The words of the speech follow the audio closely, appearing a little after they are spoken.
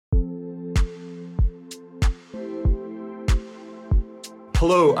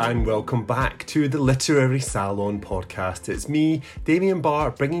Hello and welcome back to the Literary Salon podcast. It's me, Damien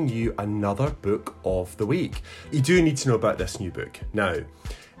Barr, bringing you another book of the week. You do need to know about this new book. Now,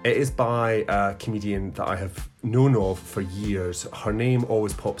 it is by a comedian that I have known of for years. Her name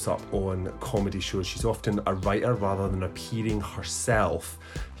always pops up on comedy shows. She's often a writer rather than appearing herself.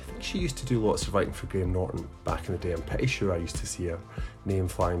 I think she used to do lots of writing for Graham Norton back in the day. I'm pretty sure I used to see her name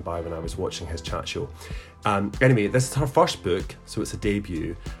flying by when I was watching his chat show. Anyway, this is her first book, so it's a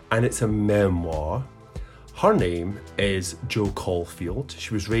debut, and it's a memoir. Her name is Jo Caulfield.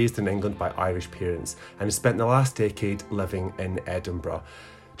 She was raised in England by Irish parents and has spent the last decade living in Edinburgh.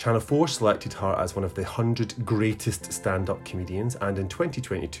 Channel 4 selected her as one of the 100 greatest stand-up comedians, and in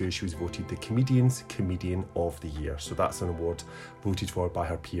 2022 she was voted the Comedian's Comedian of the Year. So that's an award voted for by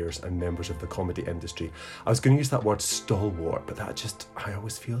her peers and members of the comedy industry. I was going to use that word stalwart, but I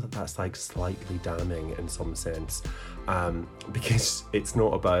always feel that that's like slightly damning in some sense, because it's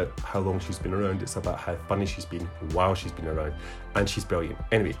not about how long she's been around, it's about how funny she's been while she's been around, and she's brilliant.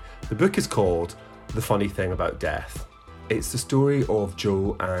 Anyway, the book is called The Funny Thing About Death. It's the story of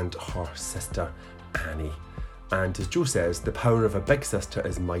Jo and her sister, Annie. And as Jo says, the power of a big sister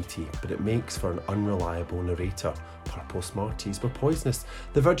is mighty, but it makes for an unreliable narrator. Purple Smarties were poisonous.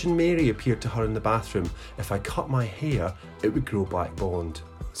 The Virgin Mary appeared to her in the bathroom. If I cut my hair, it would grow back blonde.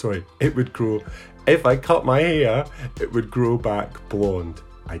 If I cut my hair, it would grow back blonde.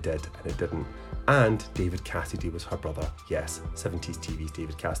 I did, and it didn't. And David Cassidy was her brother. Yes, 70s TV's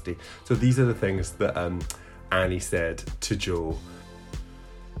David Cassidy. So these are the things that Annie said to Jo.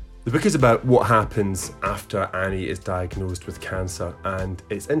 The book is about what happens after Annie is diagnosed with cancer, and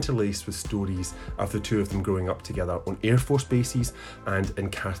it's interlaced with stories of the two of them growing up together on Air Force bases and in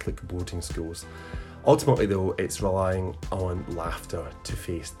Catholic boarding schools. Ultimately though, it's relying on laughter to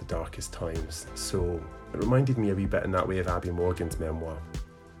face the darkest times. So it reminded me a wee bit in that way of Abby Morgan's memoir.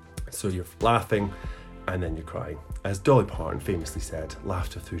 So you're laughing and then you're crying. As Dolly Parton famously said,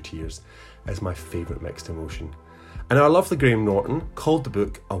 laughter through tears is my favourite mixed emotion. And our lovely Graham Norton called the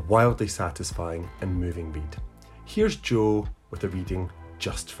book a wildly satisfying and moving read. Here's Jo with a reading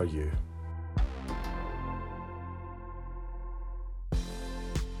just for you.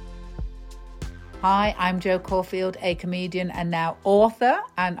 Hi, I'm Jo Caulfield, a comedian and now author,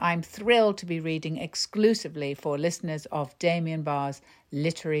 and I'm thrilled to be reading exclusively for listeners of Damien Barr's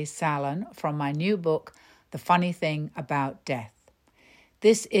Literary Salon from my new book, The Funny Thing About Death.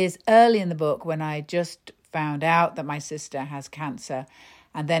 This is early in the book when I just found out that my sister has cancer,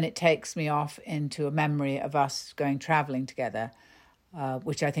 and then it takes me off into a memory of us going travelling together,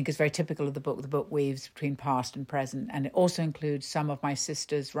 which I think is very typical of the book. The book weaves between past and present, and it also includes some of my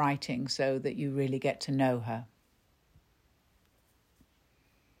sister's writing so that you really get to know her.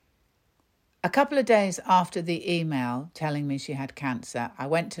 A couple of days after the email telling me she had cancer, I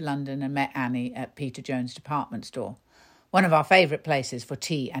went to London and met Annie at Peter Jones' department store, one of our favourite places for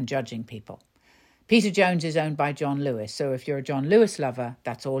tea and judging people. Peter Jones is owned by John Lewis, so if you're a John Lewis lover,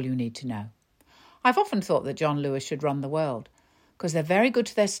 that's all you need to know. I've often thought that John Lewis should run the world, because they're very good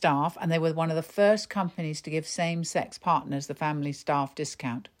to their staff and they were one of the first companies to give same-sex partners the family staff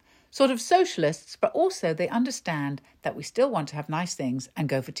discount. Sort of socialists, but also they understand that we still want to have nice things and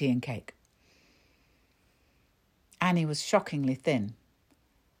go for tea and cake. Annie was shockingly thin.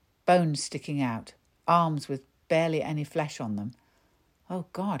 Bones sticking out, arms with barely any flesh on them. Oh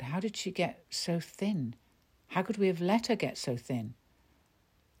God, how did she get so thin? How could we have let her get so thin?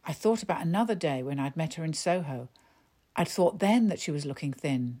 I thought about another day when I'd met her in Soho. I'd thought then that she was looking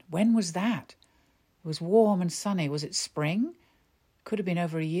thin. When was that? It was warm and sunny. Was it spring? Could have been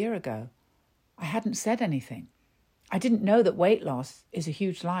over a year ago. I hadn't said anything. I didn't know that weight loss is a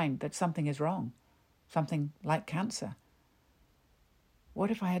huge line, that something is wrong. Something like cancer.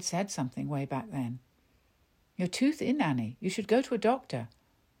 What if I had said something way back then? You're too thin, Annie. You should go to a doctor.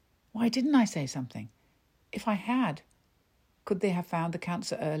 Why didn't I say something? If I had, could they have found the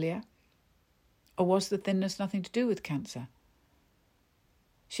cancer earlier? Or was the thinness nothing to do with cancer?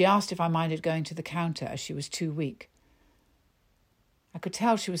 She asked if I minded going to the counter as she was too weak. I could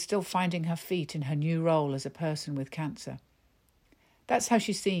tell she was still finding her feet in her new role as a person with cancer. That's how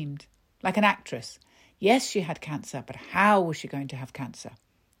she seemed, like an actress. Yes, she had cancer, but how was she going to have cancer?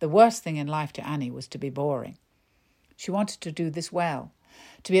 The worst thing in life to Annie was to be boring. She wanted to do this well,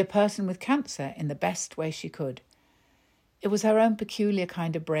 to be a person with cancer in the best way she could. It was her own peculiar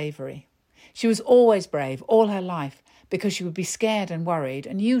kind of bravery. She was always brave, all her life, because she would be scared and worried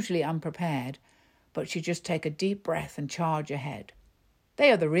and usually unprepared, but she'd just take a deep breath and charge ahead.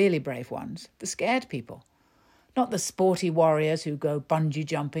 They are the really brave ones, the scared people, not the sporty warriors who go bungee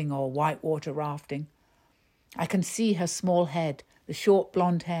jumping or whitewater rafting. I can see her small head, the the short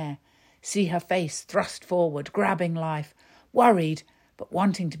blonde hair, see her face thrust forward, grabbing life, worried but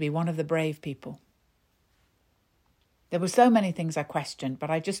wanting to be one of the brave people. There were so many things I questioned, but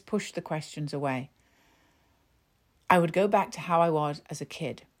I just pushed the questions away. I would go back to how I was as a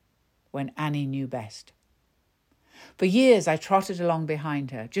kid, when Annie knew best. For years I trotted along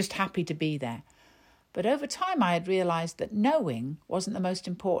behind her, just happy to be there. But over time I had realised that knowing wasn't the most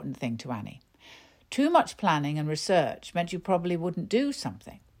important thing to Annie. Too much planning and research meant you probably wouldn't do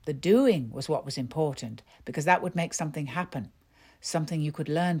something. The doing was what was important, because that would make something happen, something you could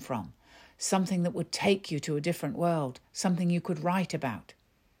learn from, something that would take you to a different world, something you could write about.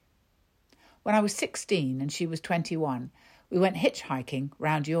 When I was 16 and she was 21, we went hitchhiking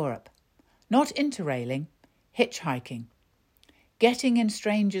round Europe. Not interrailing, hitchhiking. Getting in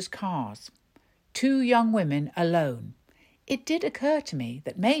strangers' cars. 2 young women alone. It did occur to me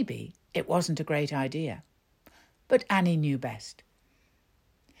that maybe it wasn't a great idea. But Annie knew best.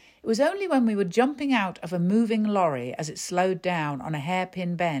 It was only when we were jumping out of a moving lorry as it slowed down on a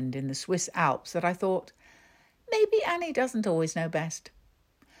hairpin bend in the Swiss Alps that I thought, maybe Annie doesn't always know best.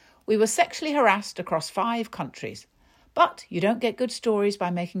 We were sexually harassed across 5 countries, but you don't get good stories by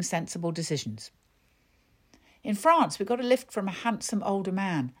making sensible decisions. In France, we got a lift from a handsome older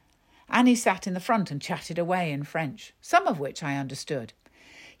man. Annie sat in the front and chatted away in French, some of which I understood.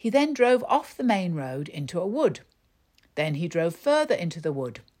 He then drove off the main road into a wood. Then he drove further into the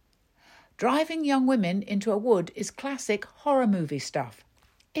wood. Driving young women into a wood is classic horror movie stuff.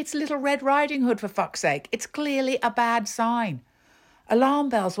 It's Little Red Riding Hood, for fuck's sake. It's clearly a bad sign. Alarm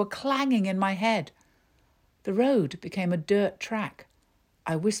bells were clanging in my head. The road became a dirt track.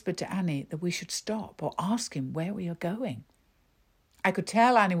 I whispered to Annie that we should stop or ask him where we are going. I could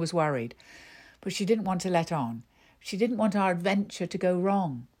tell Annie was worried, but she didn't want to let on. She didn't want our adventure to go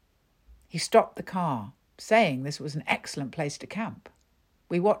wrong. He stopped the car, saying this was an excellent place to camp.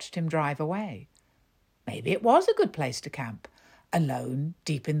 We watched him drive away. Maybe it was a good place to camp, alone,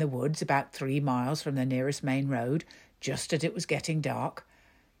 deep in the woods, about 3 miles from the nearest main road, just as it was getting dark.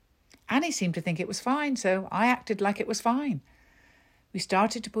 Annie seemed to think it was fine, so I acted like it was fine. We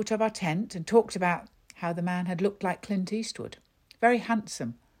started to put up our tent and talked about how the man had looked like Clint Eastwood. Very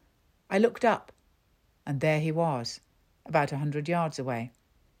handsome. I looked up, and there he was, about 100 yards away.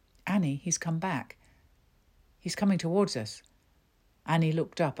 Annie, he's come back. He's coming towards us. Annie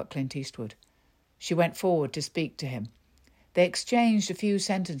looked up at Clint Eastwood. She went forward to speak to him. They exchanged a few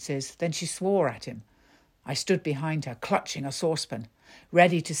sentences, then she swore at him. I stood behind her, clutching a saucepan,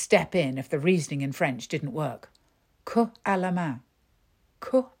 ready to step in if the reasoning in French didn't work. Que à la main.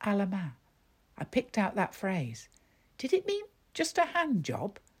 Que à la main. I picked out that phrase. Did it mean just a hand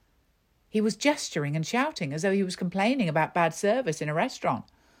job? He was gesturing and shouting as though he was complaining about bad service in a restaurant.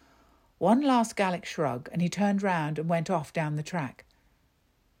 One last Gallic shrug, and he turned round and went off down the track.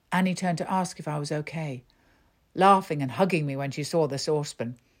 Annie turned to ask if I was okay, laughing and hugging me when she saw the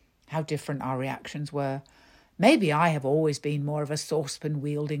saucepan. How different our reactions were. Maybe I have always been more of a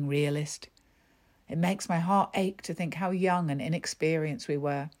saucepan-wielding realist. It makes my heart ache to think how young and inexperienced we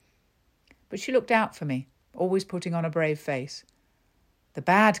were. But she looked out for me, always putting on a brave face. The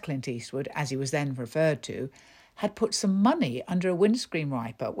bad Clint Eastwood, as he was then referred to, had put some money under a windscreen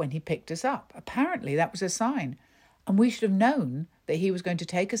wiper when he picked us up. Apparently that was a sign, and we should have known that he was going to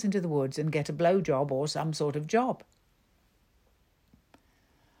take us into the woods and get a blowjob or some sort of job.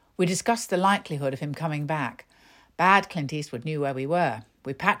 We discussed the likelihood of him coming back. Bad Clint Eastwood knew where we were.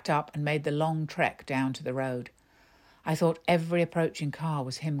 We packed up and made the long trek down to the road. I thought every approaching car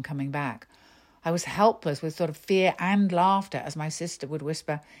was him coming back. I was helpless with sort of fear and laughter as my sister would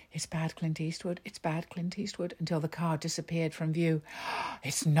whisper, "It's bad Clint Eastwood, it's bad Clint Eastwood," until the car disappeared from view.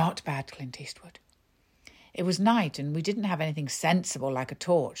 "It's not bad Clint Eastwood." It was night and we didn't have anything sensible like a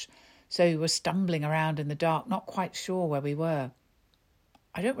torch, so we were stumbling around in the dark, not quite sure where we were.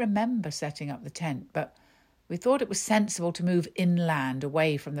 I don't remember setting up the tent, but we thought it was sensible to move inland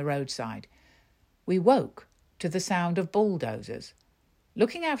away from the roadside. We woke to the sound of bulldozers.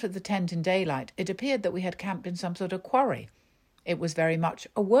 Looking out at the tent in daylight, it appeared that we had camped in some sort of quarry. It was very much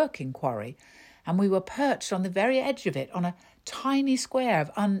a working quarry, and we were perched on the very edge of it on a tiny square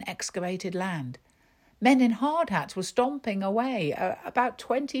of unexcavated land. Men in hard hats were stomping away about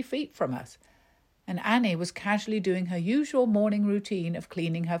 20 feet from us, and Annie was casually doing her usual morning routine of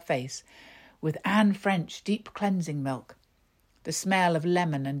cleaning her face with Anne French deep cleansing milk, the smell of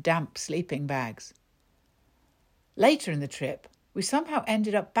lemon and damp sleeping bags. Later in the trip, we somehow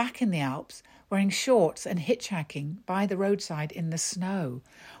ended up back in the Alps, wearing shorts and hitchhiking by the roadside in the snow.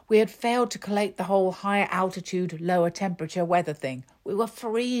 We had failed to collate the whole higher altitude, lower temperature weather thing. We were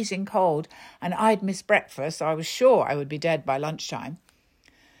freezing cold, and I'd missed breakfast, so I was sure I would be dead by lunchtime.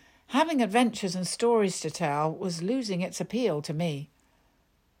 Having adventures and stories to tell was losing its appeal to me.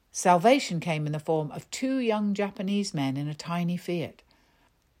 Salvation came in the form of 2 young Japanese men in a tiny Fiat.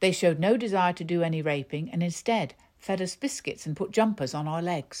 They showed no desire to do any raping and instead fed us biscuits and put jumpers on our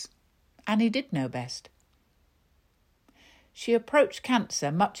legs. Annie did know best. She approached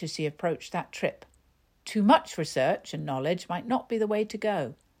cancer much as she approached that trip. Too much research and knowledge might not be the way to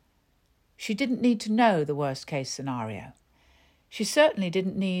go. She didn't need to know the worst-case scenario. She certainly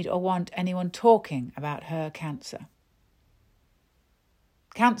didn't need or want anyone talking about her cancer.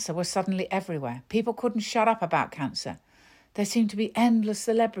 Cancer was suddenly everywhere. People couldn't shut up about cancer. There seemed to be endless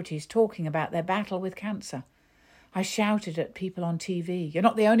celebrities talking about their battle with cancer. I shouted at people on TV, "You're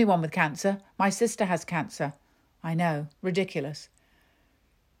not the only one with cancer. My sister has cancer." I know, ridiculous.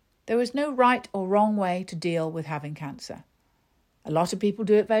 There is no right or wrong way to deal with having cancer. A lot of people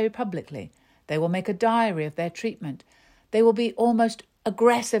do it very publicly. They will make a diary of their treatment. They will be almost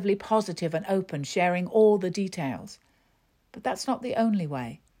aggressively positive and open, sharing all the details. But that's not the only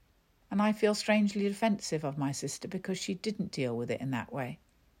way. And I feel strangely defensive of my sister because she didn't deal with it in that way.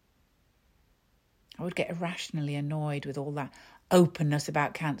 I would get irrationally annoyed with all that openness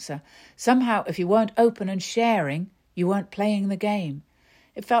about cancer. Somehow, if you weren't open and sharing, you weren't playing the game.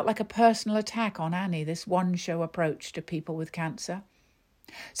 It felt like a personal attack on Annie, this one-show approach to people with cancer.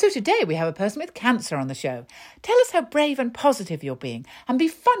 So today we have a person with cancer on the show. Tell us how brave and positive you're being, and be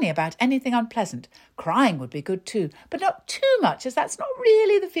funny about anything unpleasant. Crying would be good too, but not too much, as that's not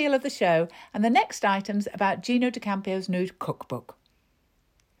really the feel of the show. And the next item's about Gino D'Acampio's new cookbook.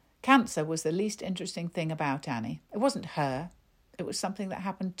 Cancer was the least interesting thing about Annie. It wasn't her. It was something that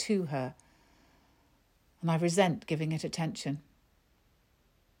happened to her. And I resent giving it attention.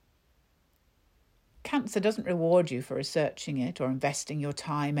 Cancer doesn't reward you for researching it or investing your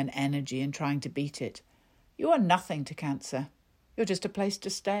time and energy in trying to beat it. You are nothing to cancer. You're just a place to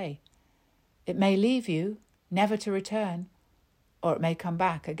stay. It may leave you, never to return, or it may come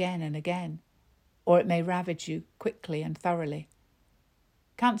back again and again, or it may ravage you quickly and thoroughly.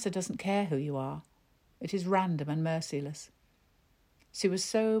 Cancer doesn't care who you are. It is random and merciless. She was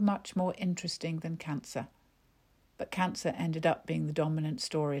so much more interesting than cancer, but cancer ended up being the dominant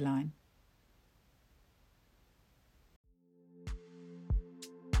storyline.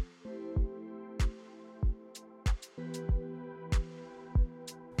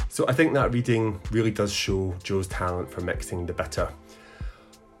 So I think that reading really does show Jo's talent for mixing the bitter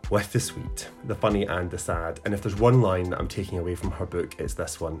with the sweet, the funny and the sad. And if there's one line that I'm taking away from her book, it's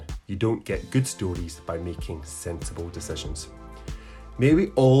this one: you don't get good stories by making sensible decisions. May we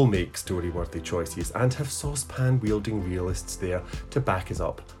all make story-worthy choices and have saucepan-wielding realists there to back us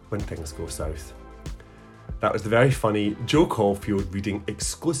up when things go south. That was the very funny Jo Caulfield reading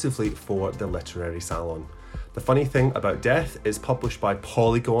exclusively for the Literary Salon. The Funny Thing About Death is published by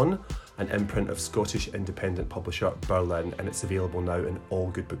Polygon, an imprint of Scottish independent publisher Berlin, and it's available now in all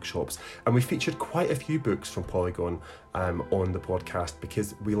good bookshops. And we featured quite a few books from Polygon on the podcast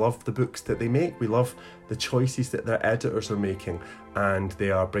because we love the books that they make. We love the choices that their editors are making, and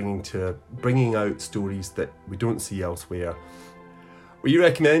they are bringing out stories that we don't see elsewhere. We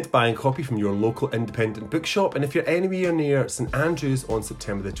recommend buying a copy from your local independent bookshop, and if you're anywhere near St Andrews on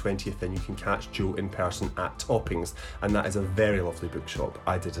September the 20th, then you can catch Jo in person at Toppings, and that is a very lovely bookshop.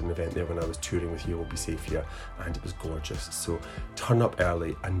 I did an event there when I was touring with You Will Be Safe Here, and it was gorgeous. So turn up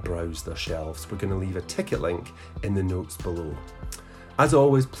early and browse their shelves. We're going to leave a ticket link in the notes below. As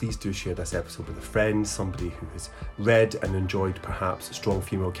always, please do share this episode with a friend, somebody who has read and enjoyed perhaps Strong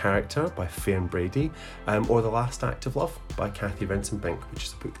Female Character by Fern Brady, or The Last Act of Love by Cathy Rinsenbrink, which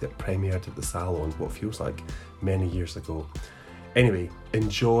is a book that premiered at the Salon, what feels like many years ago. Anyway,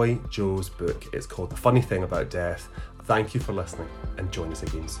 enjoy Jo's book. It's called The Funny Thing About Death. Thank you for listening, and join us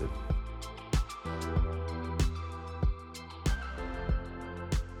again soon.